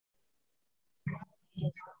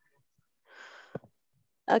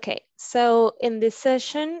Okay, so in this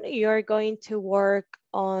session, you're going to work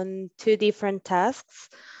on two different tasks.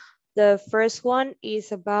 The first one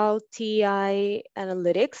is about TI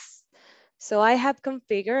analytics. So I have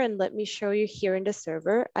configured, and let me show you here in the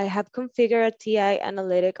server, I have configured a TI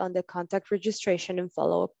analytic on the contact registration and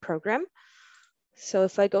follow-up program. So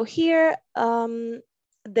if I go here,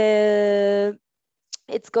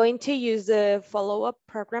 it's going to use the follow-up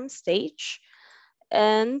program stage,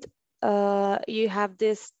 and you have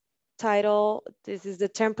this title. This is the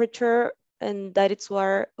temperature, and that is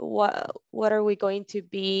what are we going to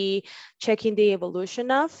be checking the evolution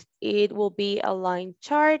of. It will be a line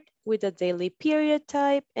chart with a daily period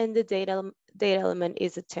type, and the data element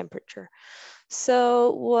is a temperature.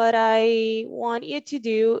 So what I want you to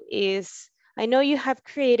do is, I know you have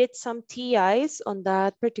created some TIs on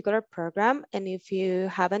that particular program, and if you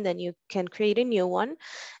haven't, then you can create a new one.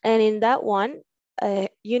 And in that one,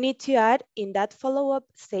 you need to add, in that follow-up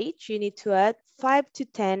stage, you need to add 5 to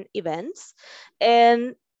 10 events.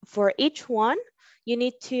 And for each one, you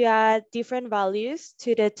need to add different values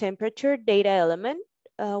to the temperature data element,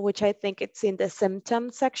 which I think it's in the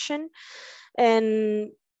symptom section.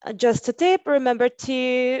 And just a tip, remember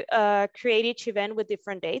to create each event with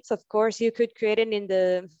different dates. Of course, you could create it in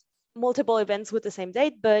the multiple events with the same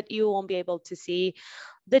date, but you won't be able to see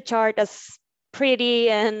the chart as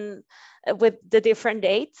pretty and with the different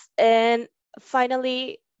dates. And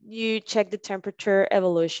finally, you check the temperature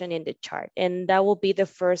evolution in the chart, and that will be the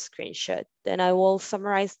first screenshot. Then I will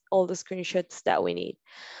summarize all the screenshots that we need.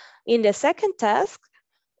 In the second task,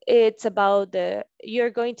 it's about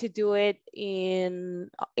you're going to do it in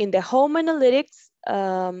the home analytics.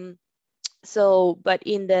 But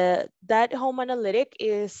in that home analytic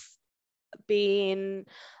is being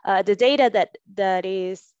the data that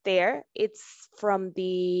is there. It's from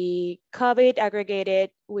the COVID aggregated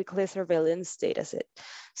weekly surveillance dataset.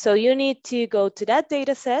 So you need to go to that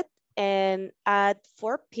dataset and add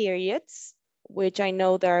 4 periods, which I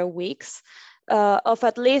know there are weeks, of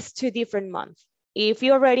at least 2 different months. If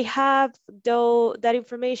you already have that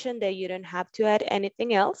information, then you don't have to add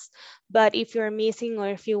anything else. But if you're missing, or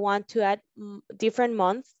if you want to add different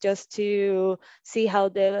months just to see how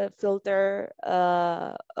the filter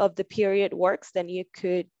of the period works, then you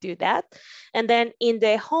could do that. And then in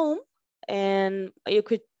the home, and you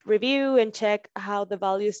could review and check how the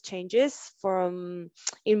values changes from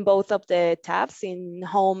in both of the tabs, in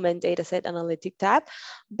home and dataset analytic tab.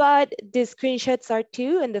 But the screenshots are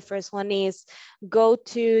two, and the first one is go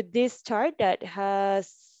to this chart that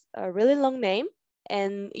has a really long name,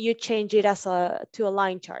 and you change it to a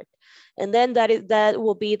line chart. And then that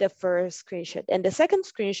will be the first screenshot. And the second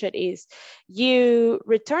screenshot is you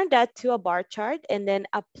return that to a bar chart and then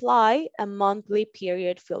apply a monthly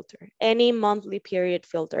period filter, any monthly period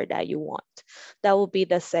filter that you want. That will be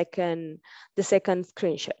the second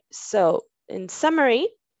screenshot. So in summary,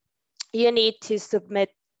 you need to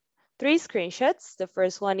submit 3 screenshots. The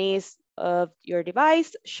first one is of your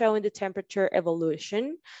device showing the temperature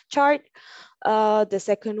evolution chart. The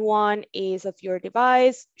second one is of your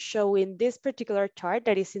device showing this particular chart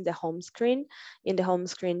that is in the home screen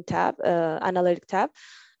tab, analytic tab,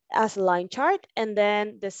 as a line chart. And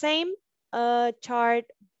then the same chart,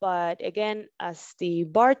 but again, as the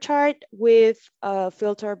bar chart with a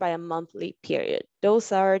filter by a monthly period.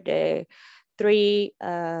 Those are the 3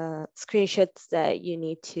 screenshots that you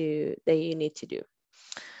need to do.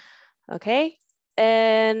 Okay,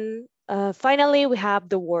 and finally, we have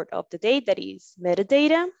the word of the day, that is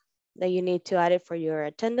metadata, that you need to add it for your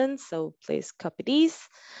attendance. So please copy these.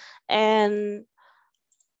 And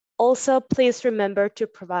also, please remember to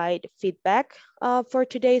provide feedback for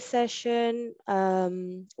today's session.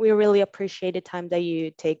 We really appreciate the time that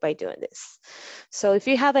you take by doing this. So if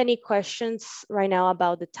you have any questions right now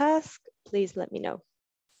about the task, please let me know.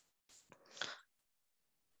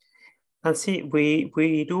 Nancy,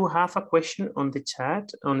 we do have a question on the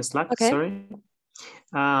chat, on Slack, Okay. sorry.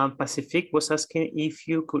 Pacific was asking if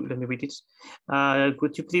you could, let me read it.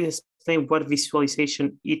 Could you please explain what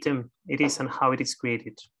visualization item it is and how it is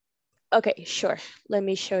created? Okay, sure. Let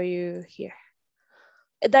me show you here.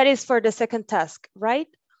 That is for the second task, right?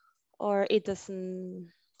 Or it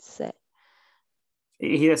doesn't say?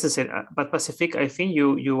 He doesn't say, but Pacific, I think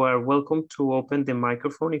you are welcome to open the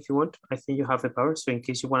microphone if you want. I think you have the power, so in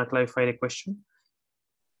case you want to clarify the question.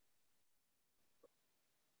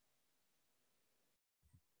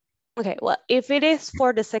 Okay, well, if it is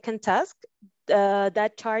for the second task,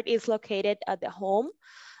 that chart is located at the home.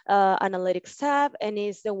 analytics tab, and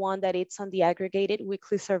is the one that it's on the aggregated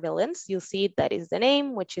weekly surveillance. You'll see that is the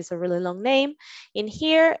name, which is a really long name. In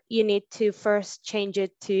here, you need to first change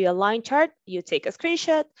it to a line chart. You take a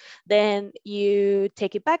screenshot, then you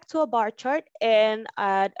take it back to a bar chart and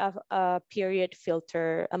add a period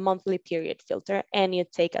filter, a monthly period filter, and you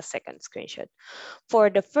take a second screenshot. For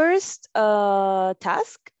the first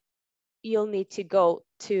task, you'll need to go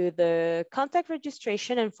to the contact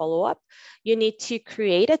registration and follow up. You need to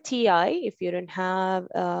create a TI if you don't have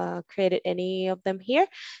created any of them here.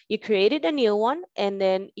 You created a new one, and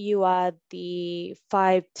then you add the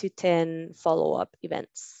 5 to 10 follow-up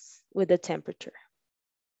events with the temperature.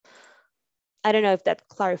 I don't know if that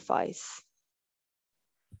clarifies.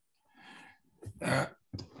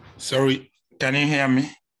 Sorry, can you hear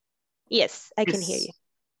me? Yes, I can hear you.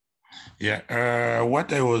 Yeah,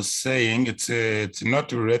 what I was saying, it's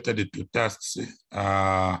not related to tasks.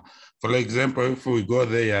 For example, if we go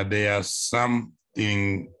there, there are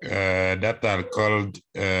something that are called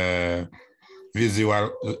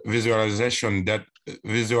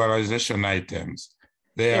visualization items.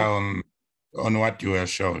 They are on what you were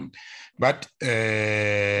showing. But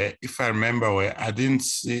if I remember well, I didn't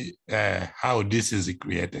see how this is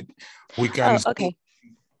created. We can see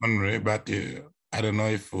but I don't know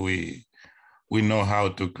if we know how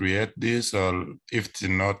to create this, or if it's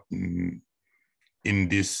not in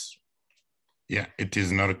this. Yeah, it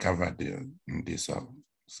is not covered in this or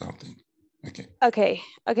something. Okay,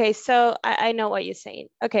 so I know what you're saying.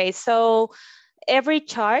 Okay, so every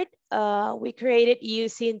chart we created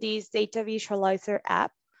using this data visualizer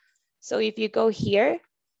app. So if you go here,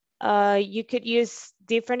 you could use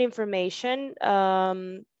different information,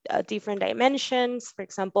 different dimensions. For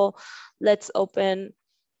example, let's open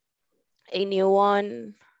a new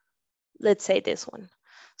one. Let's say this one.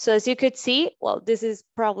 So as you could see, well, this is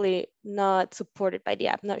probably not supported by the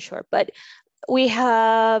app, not sure, but we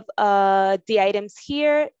have the items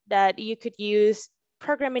here that you could use,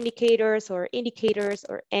 program indicators or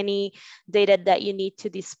any data that you need to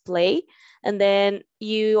display. And then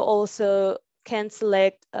you also can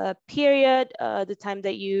select a period, the time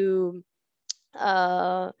that you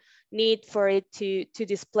need for it to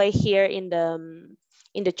display here in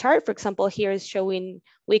the chart. For example, here is showing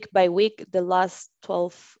week by week, the last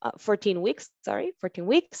 14 weeks.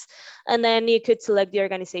 And then you could select the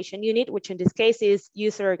organization unit, which in this case is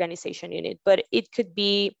user organization unit, but it could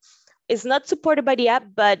be, it's not supported by the app,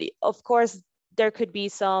 but of course, there could be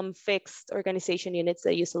some fixed organization units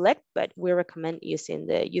that you select, but we recommend using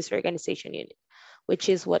the user organization unit, which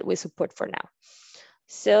is what we support for now.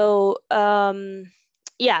 So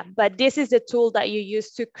yeah, but this is the tool that you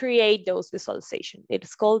use to create those visualizations.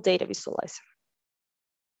 It's called Data Visualizer.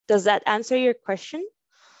 Does that answer your question?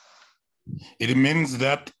 It means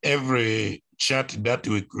that every chart that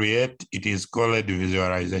we create, it is called a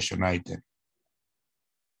visualization item.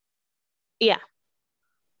 Yeah.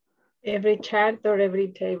 Every chart or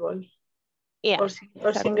every table. Yeah. Or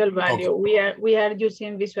single value. Okay. We are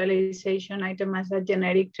using visualization item as a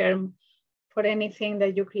generic term for anything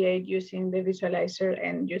that you create using the visualizer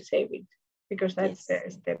and you save it, because that's the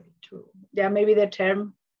step 2. Yeah, maybe the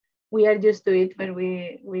term, we are used to it, but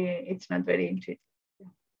it's not very intuitive.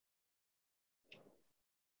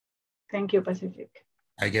 Thank you, Pacific.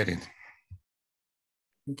 I get it.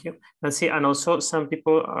 Thank you. Nancy, and also some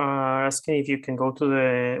people are asking if you can go to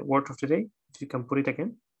the word of the day, if you can put it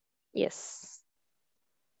again. Yes.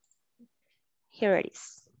 Here it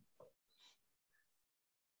is.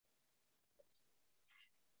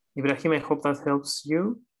 Ibrahim, I hope that helps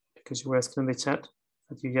you, because you were asking in the chat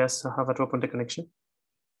that you just have a drop on the connection.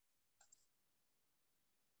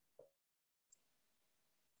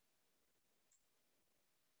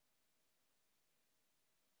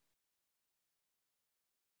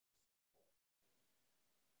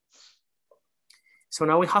 So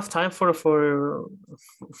now we have time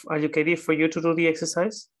educated for you to do the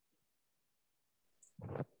exercise.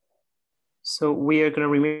 So we are going to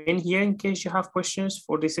remain here in case you have questions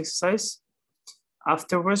for this exercise.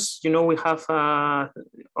 Afterwards, you know, we have an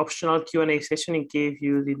optional Q&A session in case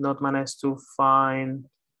you did not manage to find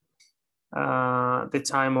the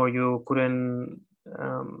time or you couldn't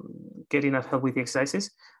get enough help with the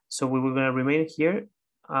exercises. So we will going to remain here.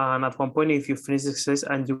 And at one point, if you finish the exercise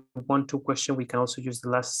and you want to question, we can also use the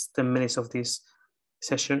last 10 minutes of this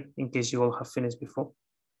session in case you all have finished before.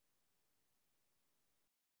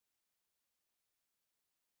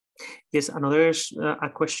 Yes, another a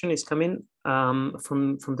question is coming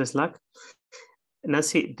from the Slack.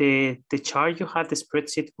 Nancy, the chart you had, the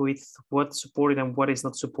spreadsheet with what's supported and what is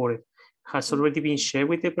not supported, has already been shared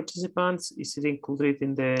with the participants? Is it included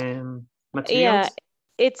in the materials? Yeah,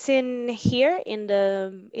 It's in here in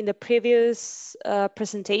the previous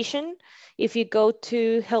presentation. If you go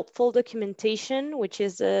to helpful documentation, which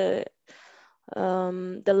is the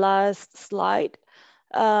last slide,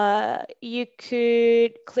 you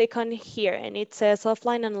could click on here and it says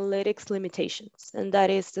offline analytics limitations. And that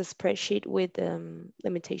is the spreadsheet with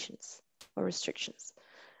limitations or restrictions.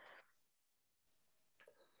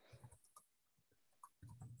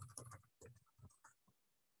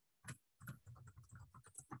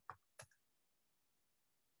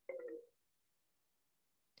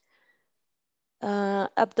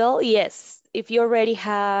 Abdul, yes, if you already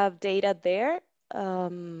have data there,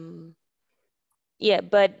 yeah,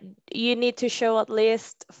 but you need to show at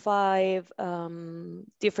least 5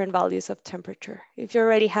 different values of temperature. If you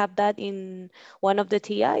already have that in one of the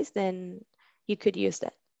TIs, then you could use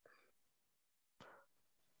that.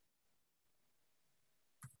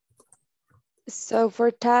 So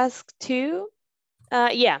for task 2,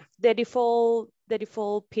 yeah, the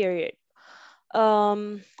default period.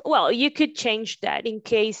 Well, you could change that in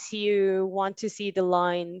case you want to see the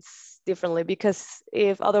lines differently, because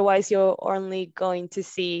if otherwise you're only going to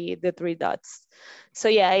see the 3 dots. So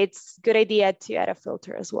yeah, it's a good idea to add a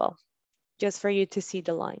filter as well, just for you to see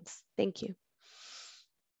the lines. Thank you.